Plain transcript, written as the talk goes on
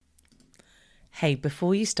Hey,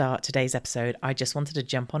 before you start today's episode, I just wanted to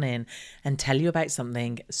jump on in and tell you about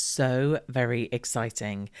something so very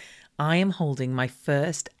exciting. I am holding my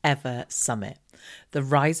first ever summit. The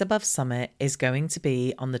Rise Above Summit is going to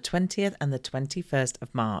be on the 20th and the 21st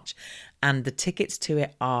of March, and the tickets to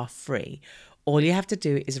it are free. All you have to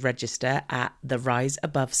do is register at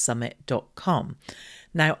theriseabovesummit.com.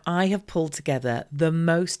 Now, I have pulled together the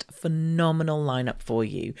most phenomenal lineup for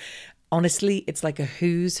you. Honestly, it's like a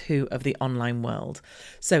who's who of the online world.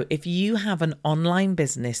 So if you have an online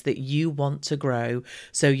business that you want to grow,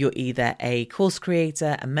 so you're either a course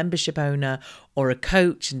creator, a membership owner, or a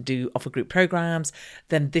coach and do offer group programs,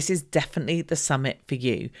 then this is definitely the summit for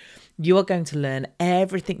you. You are going to learn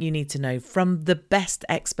everything you need to know from the best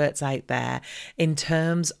experts out there in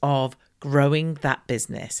terms of growing that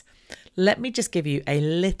business. Let me just give you a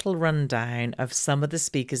little rundown of some of the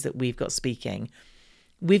speakers that we've got speaking.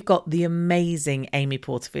 We've got the amazing Amy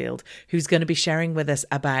Porterfield, who's going to be sharing with us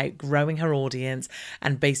about growing her audience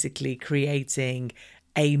and basically creating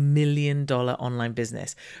 $1 million online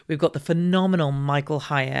business. We've got the phenomenal Michael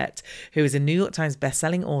Hyatt, who is a New York Times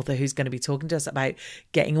bestselling author, who's going to be talking to us about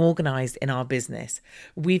getting organized in our business.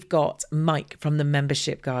 We've got Mike from the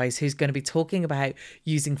Membership Guys, who's going to be talking about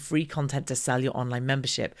using free content to sell your online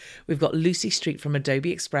membership. We've got Lucy Street from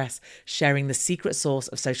Adobe Express sharing the secret sauce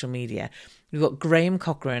of social media. We've got Graham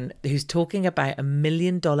Cochran, who's talking about $1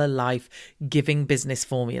 million life giving business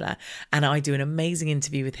formula. And I do an amazing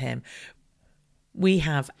interview with him. We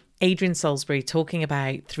have Adrian Salisbury talking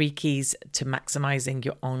about 3 keys to maximizing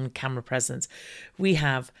your on-camera presence. We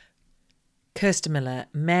have Kirsten Miller,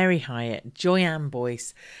 Mary Hyatt, Joyanne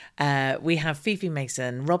Boyce. We have Fifi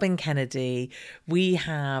Mason, Robin Kennedy. We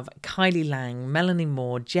have Kylie Lang, Melanie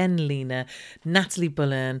Moore, Jen Lena, Natalie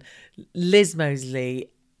Bullen, Liz Mosley.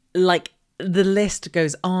 Like, the list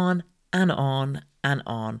goes on and on and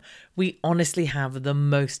on. We honestly have the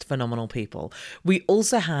most phenomenal people. We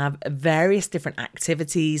also have various different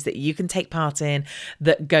activities that you can take part in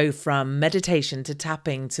that go from meditation to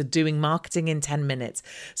tapping to doing marketing in 10 minutes.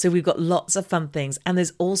 So we've got lots of fun things, and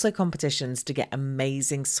there's also competitions to get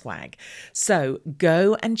amazing swag. So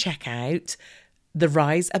go and check out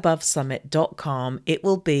theriseabovesummit.com. It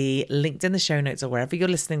will be linked in the show notes or wherever you're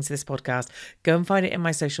listening to this podcast. Go and find it in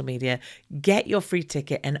my social media. Get your free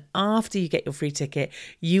ticket. And after you get your free ticket,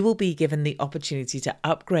 you will be given the opportunity to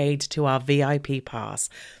upgrade to our VIP pass.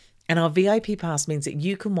 And our VIP pass means that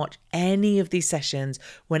you can watch any of these sessions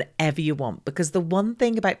whenever you want. Because the one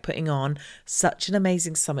thing about putting on such an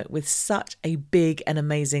amazing summit with such a big and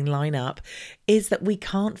amazing lineup is that we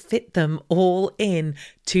can't fit them all in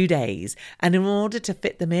 2 days. And in order to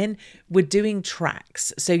fit them in, we're doing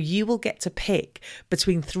tracks. So you will get to pick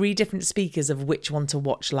between 3 different speakers of which one to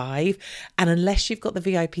watch live. And unless you've got the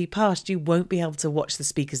VIP pass, you won't be able to watch the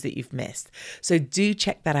speakers that you've missed. So do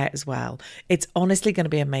check that out as well. It's honestly going to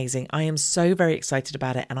be amazing. I am so very excited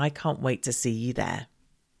about it, and I can't wait to see you there.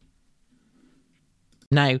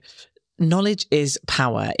 Now, knowledge is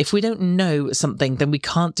power. If we don't know something, then we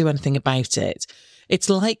can't do anything about it.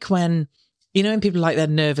 It's like when people they're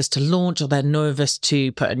nervous to launch or they're nervous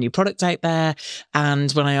to put a new product out there.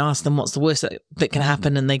 And when I ask them what's the worst that can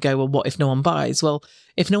happen, and they go, well, what if no one buys? Well,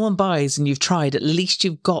 if no one buys and you've tried, at least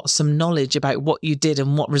you've got some knowledge about what you did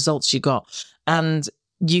and what results you got. And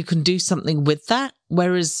you can do something with that.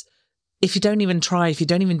 Whereas if you don't even try, if you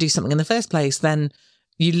don't even do something in the first place, then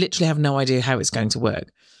you literally have no idea how it's going to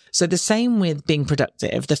work. So the same with being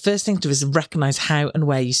productive. The first thing to do is recognize how and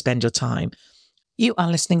where you spend your time. You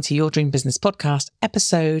are listening to Your Dream Business Podcast,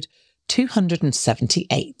 episode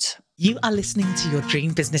 278. You are listening to Your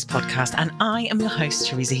Dream Business Podcast, and I am your host,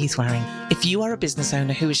 Teresa Heath-Wareing. If you are a business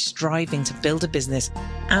owner who is striving to build a business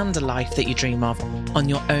and a life that you dream of on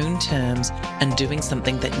your own terms and doing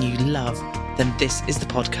something that you love, then this is the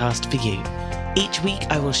podcast for you. Each week,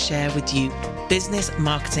 I will share with you business,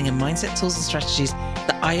 marketing, and mindset tools and strategies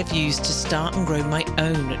that I have used to start and grow my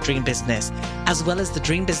own dream business, as well as the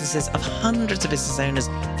dream businesses of hundreds of business owners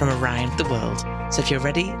from around the world. So if you're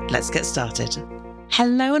ready, let's get started.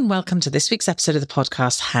 Hello and welcome to this week's episode of the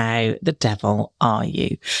podcast, How the Devil Are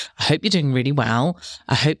You? I hope you're doing really well.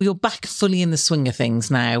 I hope you're back fully in the swing of things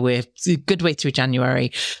now. We're a good way through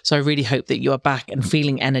January. So I really hope that you are back and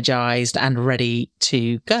feeling energized and ready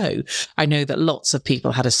to go. I know that lots of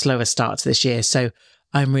people had a slower start to this year. So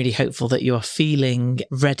I'm really hopeful that you're feeling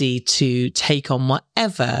ready to take on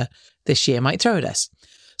whatever this year might throw at us.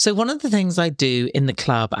 So one of the things I do in the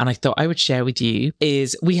club, and I thought I would share with you,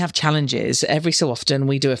 is we have challenges. Every so often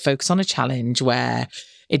we do a focus on a challenge where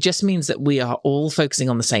It just means that we are all focusing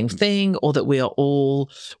on the same thing, or that we are all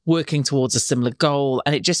working towards a similar goal.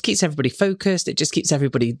 And it just keeps everybody focused. It just keeps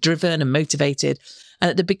everybody driven and motivated. And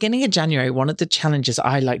at the beginning of January, one of the challenges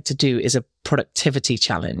I like to do is a productivity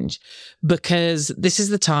challenge, because this is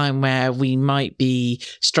the time where we might be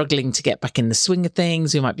struggling to get back in the swing of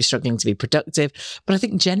things. We might be struggling to be productive. But I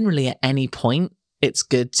think generally at any point, it's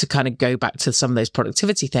good to kind of go back to some of those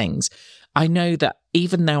productivity things. I know that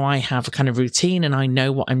even though I have a kind of routine and I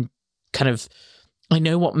know what I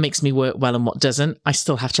know what makes me work well and what doesn't, I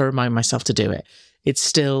still have to remind myself to do it. It's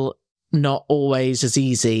still not always as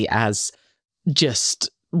easy as just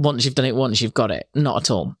once you've done it once, you've got it. Not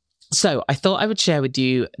at all. So I thought I would share with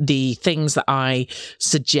you the things that I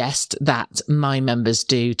suggest that my members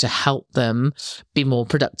do to help them be more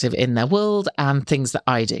productive in their world, and things that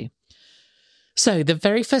I do. So the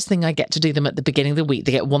very first thing I get to do them at the beginning of the week,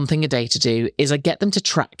 they get one thing a day to do, is I get them to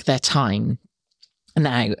track their time.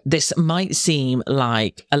 Now, this might seem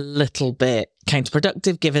like a little bit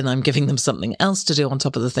counterproductive, given I'm giving them something else to do on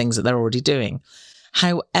top of the things that they're already doing.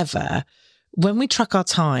 However, when we track our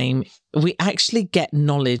time, we actually get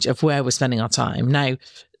knowledge of where we're spending our time. Now,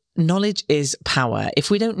 knowledge is power. If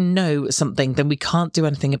we don't know something, then we can't do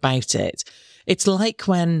anything about it. It's like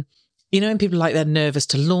when people like they're nervous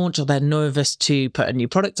to launch, or they're nervous to put a new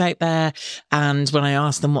product out there. And when I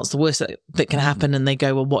ask them what's the worst that can happen, and they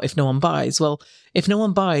go, well, what if no one buys? Well, if no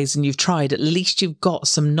one buys and you've tried, at least you've got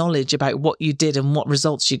some knowledge about what you did and what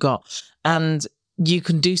results you got. And you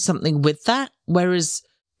can do something with that. Whereas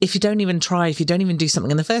if you don't even try, if you don't even do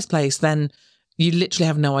something in the first place, then you literally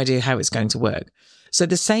have no idea how it's going to work. So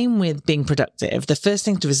the same with being productive. The first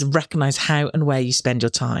thing to do is recognize how and where you spend your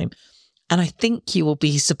time. And I think you will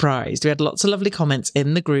be surprised. We had lots of lovely comments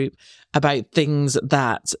in the group about things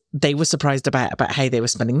that they were surprised about how they were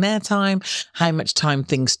spending their time, how much time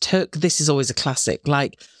things took. This is always a classic.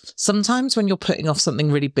 Like, sometimes when you're putting off something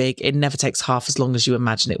really big, it never takes half as long as you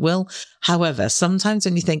imagine it will. However, sometimes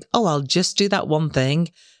when you think, oh, I'll just do that one thing,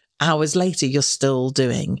 hours later, you're still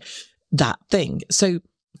doing that thing. So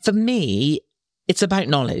for me, it's about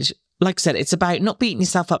knowledge. Like I said, it's about not beating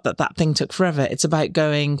yourself up that thing took forever. It's about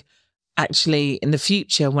going, actually, in the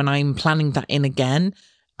future, when I'm planning that in again,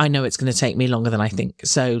 I know it's going to take me longer than I think.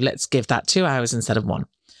 So let's give that 2 hours instead of 1.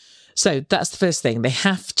 So that's the first thing. They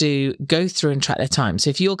have to go through and track their time. So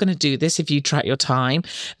if you're going to do this, if you track your time,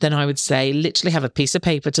 then I would say literally have a piece of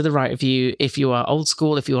paper to the right of you. If you are old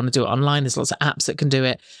school, if you want to do it online, there's lots of apps that can do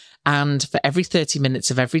it. And for every 30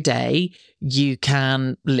 minutes of every day, you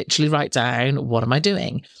can literally write down, what am I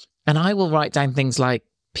doing? And I will write down things like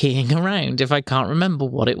peeing around if I can't remember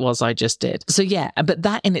what it was I just did. So yeah, but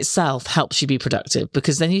that in itself helps you be productive,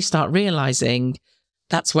 because then you start realizing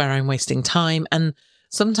that's where I'm wasting time. And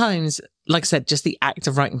sometimes, like I said, just the act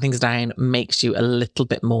of writing things down makes you a little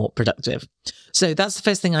bit more productive. So that's the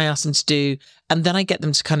first thing I ask them to do. And then I get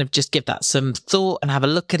them to kind of just give that some thought and have a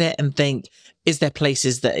look at it and think, is there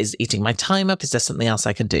places that is eating my time up? Is there something else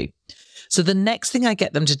I can do? So the next thing I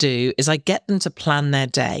get them to do is I get them to plan their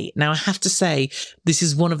day. Now, I have to say, this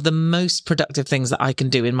is one of the most productive things that I can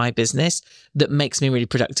do in my business that makes me really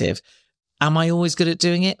productive. Am I always good at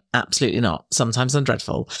doing it? Absolutely not. Sometimes I'm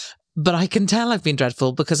dreadful. But I can tell I've been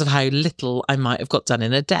dreadful because of how little I might have got done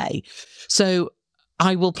in a day. So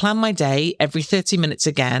I will plan my day every 30 minutes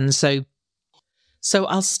again. So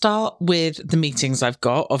I'll start with the meetings I've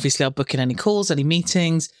got. Obviously, I'll book in any calls, any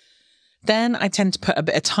meetings. Then I tend to put a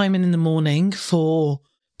bit of time in the morning for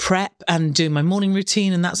prep and do my morning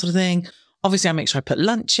routine and that sort of thing. Obviously, I make sure I put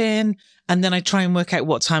lunch in, and then I try and work out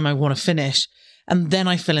what time I want to finish. And then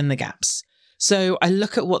I fill in the gaps. So I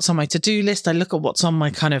look at what's on my to-do list. I look at what's on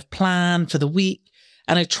my kind of plan for the week,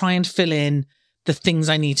 and I try and fill in the things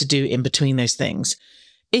I need to do in between those things.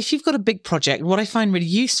 If you've got a big project, what I find really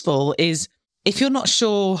useful is if you're not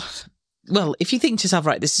sure, well, if you think to yourself,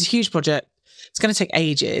 right, this is a huge project, it's going to take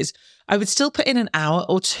ages, I would still put in an hour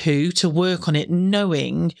or two to work on it,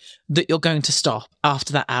 knowing that you're going to stop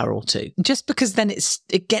after that hour or two, just because then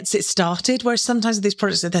it gets it started. Whereas sometimes with these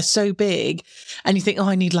projects, they're so big and you think, oh,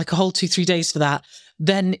 I need like a whole 2-3 days for that.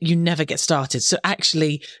 Then you never get started. So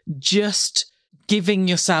actually just giving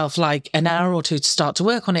yourself like an hour or two to start to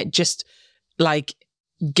work on it, just like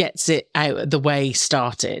gets it out of the way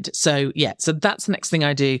started. So yeah, so that's the next thing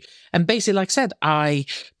I do. And basically, like I said, I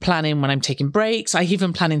plan in when I'm taking breaks. I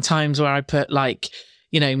even plan in times where I put like,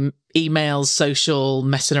 emails, social,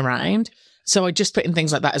 messing around. So I just put in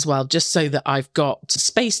things like that as well, just so that I've got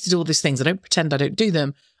space to do all these things. I don't pretend I don't do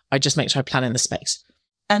them. I just make sure I plan in the space.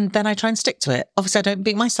 And then I try and stick to it. Obviously, I don't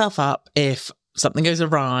beat myself up if something goes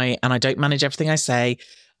awry and I don't manage everything I say.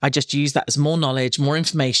 I just use that as more knowledge, more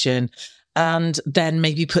information. and then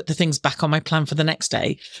maybe put the things back on my plan for the next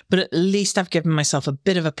day. But at least I've given myself a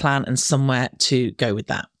bit of a plan and somewhere to go with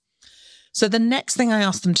that. So the next thing I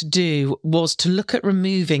asked them to do was to look at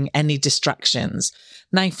removing any distractions.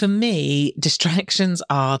 Now, for me, distractions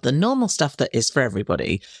are the normal stuff that is for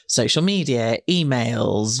everybody. Social media,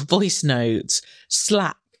 emails, voice notes,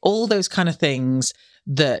 Slack, all those kind of things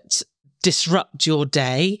that disrupt your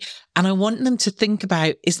day. And I want them to think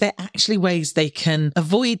about, is there actually ways they can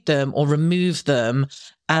avoid them or remove them?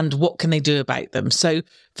 And what can they do about them? So,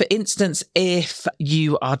 for instance, if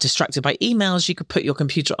you are distracted by emails, you could put your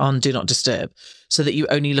computer on Do Not Disturb so that you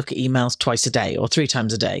only look at emails twice a day or 3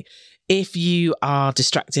 times a day. If you are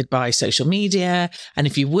distracted by social media, and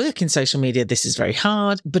if you work in social media, this is very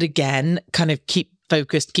hard. But again, kind of keep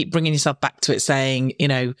focused, keep bringing yourself back to it, saying,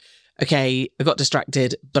 okay, I got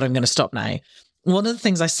distracted, but I'm going to stop now. One of the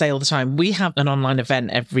things I say all the time, we have an online event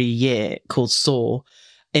every year called SOAR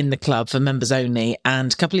in the club for members only.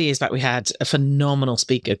 And a couple of years back, we had a phenomenal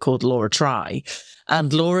speaker called Laura Try.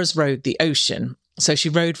 And Laura's rode the ocean. So she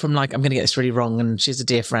rode from I'm going to get this really wrong, and she's a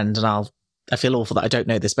dear friend, and I feel awful that I don't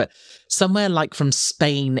know this, but somewhere from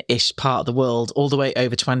Spain-ish part of the world all the way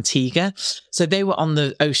over to Antigua. So they were on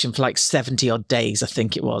the ocean for 70 odd days, I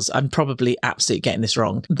think it was. I'm probably absolutely getting this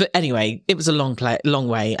wrong. But anyway, it was a long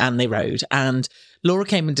way, and they rode. And Laura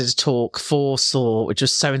came and did a talk for SOAR, which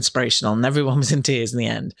was so inspirational, and everyone was in tears in the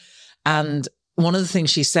end. And one of the things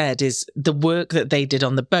she said is the work that they did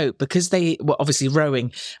on the boat, because they were obviously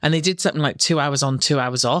rowing, and they did something like 2 hours on, 2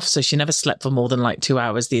 hours off. So she never slept for more than 2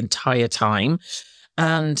 hours the entire time.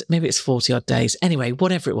 And maybe it's 40 odd days. Anyway,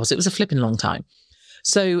 whatever it was a flipping long time.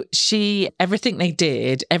 So everything they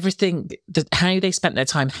did, how they spent their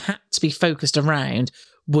time had to be focused around,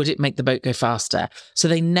 would it make the boat go faster? So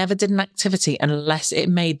they never did an activity unless it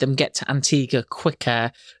made them get to Antigua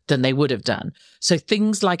quicker than they would have done. So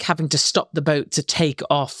things like having to stop the boat to take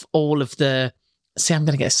off all of I'm going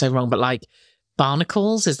to get it so wrong, but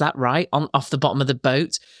barnacles, is that right? Off the bottom of the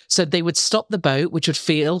boat. So they would stop the boat, which would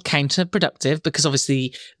feel counterproductive because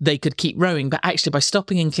obviously they could keep rowing, but actually by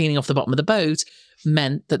stopping and cleaning off the bottom of the boat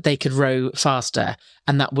meant that they could row faster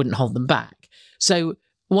and that wouldn't hold them back. So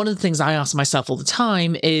one of the things I ask myself all the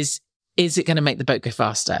time is it going to make the boat go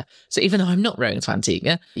faster? So even though I'm not rowing for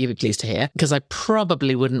Antigua, you'll be pleased to hear, because I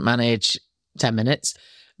probably wouldn't manage 10 minutes,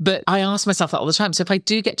 but I ask myself that all the time. So if I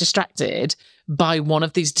do get distracted by one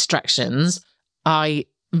of these distractions, I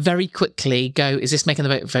very quickly go, is this making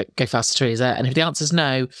the boat go faster, Teresa? And if the answer is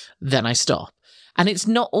no, then I stop. And it's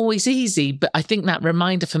not always easy, but I think that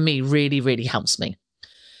reminder for me really, really helps me.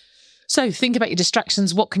 So think about your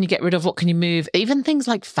distractions. What can you get rid of? What can you move? Even things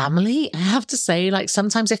like family. I have to say,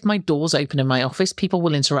 sometimes if my door's open in my office, people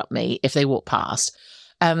will interrupt me if they walk past.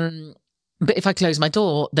 But if I close my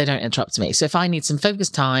door, they don't interrupt me. So if I need some focus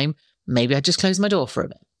time, maybe I just close my door for a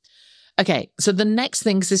bit. Okay, so the next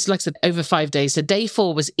thing, this is like I said, over 5 days. So day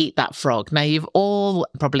 4 was Eat That Frog. Now, you've all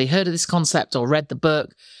probably heard of this concept or read the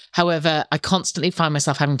book. However, I constantly find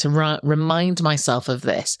myself having to remind myself of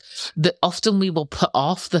this, that often we will put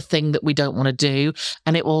off the thing that we don't want to do,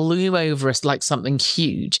 and it will loom over us like something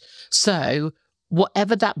huge. So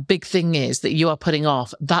whatever that big thing is that you are putting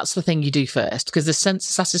off, that's the thing you do first, because the sense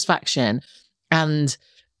of satisfaction and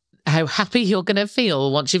how happy you're going to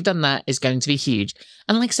feel once you've done that is going to be huge.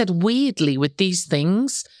 And like I said, weirdly, with these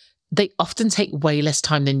things, they often take way less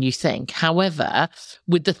time than you think. However,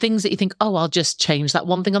 with the things that you think, I'll just change that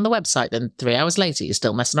one thing on the website, then 3 hours later, you're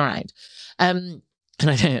still messing around. And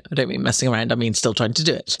I don't mean messing around, I mean still trying to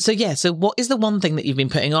do it. So what is the one thing that you've been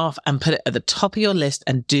putting off, and put it at the top of your list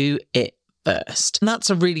and do it first? And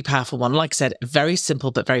that's a really powerful one. Like I said, very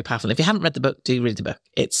simple, but very powerful. If you haven't read the book, do read the book.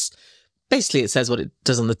 Basically, it says what it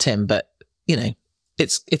does on the tin, but,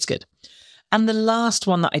 it's good. And the last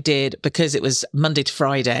one that I did, because it was Monday to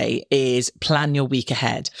Friday, is plan your week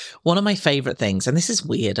ahead. One of my favorite things, and this is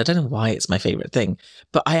weird, I don't know why it's my favorite thing,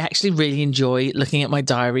 but I actually really enjoy looking at my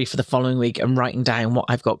diary for the following week and writing down what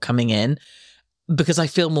I've got coming in, because I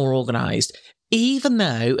feel more organized. Even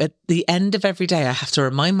though at the end of every day, I have to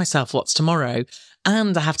remind myself what's tomorrow,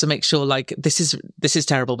 and I have to make sure, this is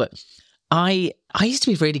terrible, but I used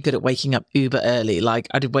to be really good at waking up uber early.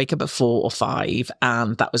 I'd wake up at 4 or 5,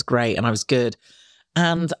 and that was great, and I was good.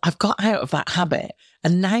 And I've got out of that habit.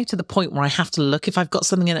 And now to the point where I have to look, if I've got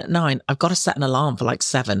something in at 9, I've got to set an alarm for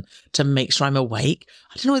 7 to make sure I'm awake.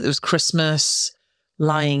 I don't know if it was Christmas,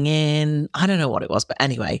 lying in, I don't know what it was, but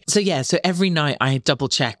anyway. So every night I double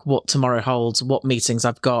check what tomorrow holds, what meetings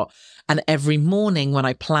I've got. And every morning when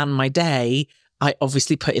I plan my day, I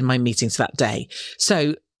obviously put in my meetings that day.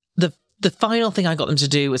 So The final thing I got them to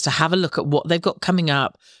do was to have a look at what they've got coming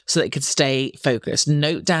up so they could stay focused.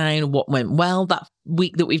 Note down what went well that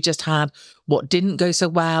week that we've just had, what didn't go so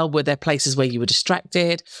well. Were there places where you were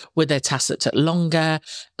distracted? Were there tasks that took longer?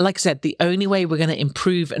 Like I said, the only way we're going to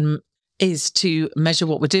improve is to measure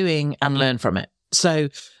what we're doing and learn from it. So,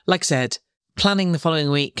 like I said, planning the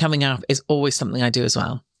following week coming up is always something I do as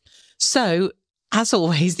well. So, as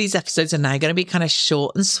always, these episodes are now going to be kind of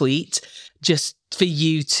short and sweet, just for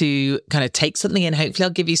you to kind of take something in. Hopefully I'll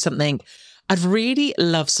give you something. I'd really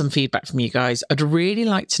love some feedback from you guys. I'd really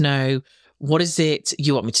like to know, what is it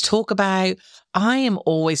you want me to talk about? I am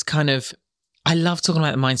always I love talking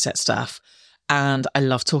about the mindset stuff, and I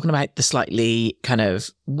love talking about the slightly kind of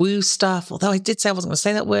woo stuff. Although I did say I wasn't going to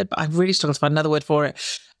say that word, but I really struggled to find another word for it.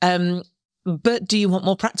 But do you want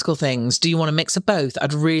more practical things? Do you want a mix of both?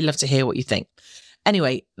 I'd really love to hear what you think.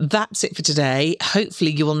 Anyway, that's it for today.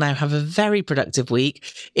 Hopefully you will now have a very productive week.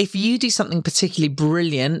 If you do something particularly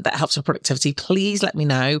brilliant that helps with productivity, please let me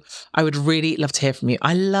know. I would really love to hear from you.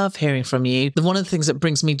 I love hearing from you. One of the things that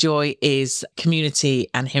brings me joy is community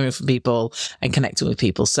and hearing from people and connecting with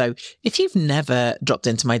people. So if you've never dropped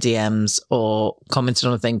into my DMs or commented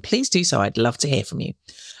on a thing, please do so. I'd love to hear from you.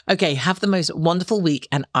 Okay, have the most wonderful week,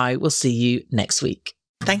 and I will see you next week.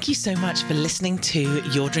 Thank you so much for listening to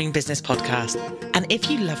Your Dream Business podcast. And if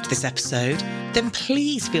you loved this episode, then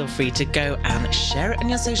please feel free to go and share it on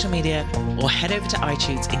your social media or head over to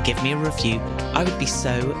iTunes and give me a review. I would be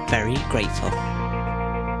so very grateful.